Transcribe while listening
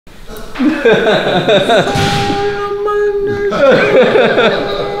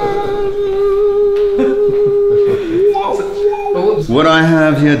What I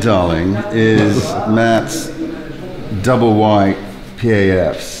have here, darling, is Matt's double white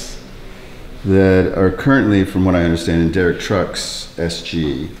PAFs that are currently, from what I understand, in Derek Truck's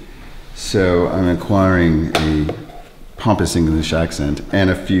SG. So I'm acquiring a pompous English accent and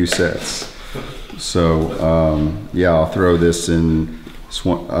a few sets. So yeah, I'll throw this in.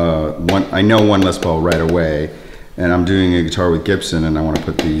 I know one Les Paul right away, and I'm doing a guitar with Gibson, and I want to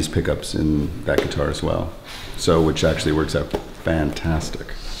put these pickups in that guitar as well. So, which actually works out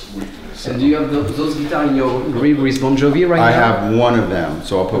fantastic. So do you have those guitars in your rig with Bon Jovi right now? I have one of them,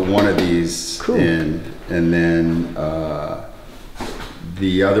 so I'll put one of these in, and then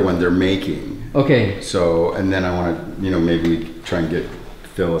the other one they're making. Okay. So, and then I want to, you know, maybe try and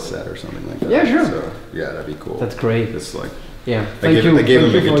fill a set or something like that. Yeah, sure. So, yeah, that'd be cool. That's great. It's like, yeah. I gave him a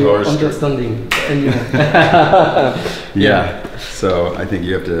guitar string. Understanding. And, yeah. So I think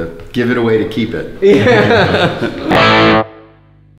you have to give it away to keep it. Yeah.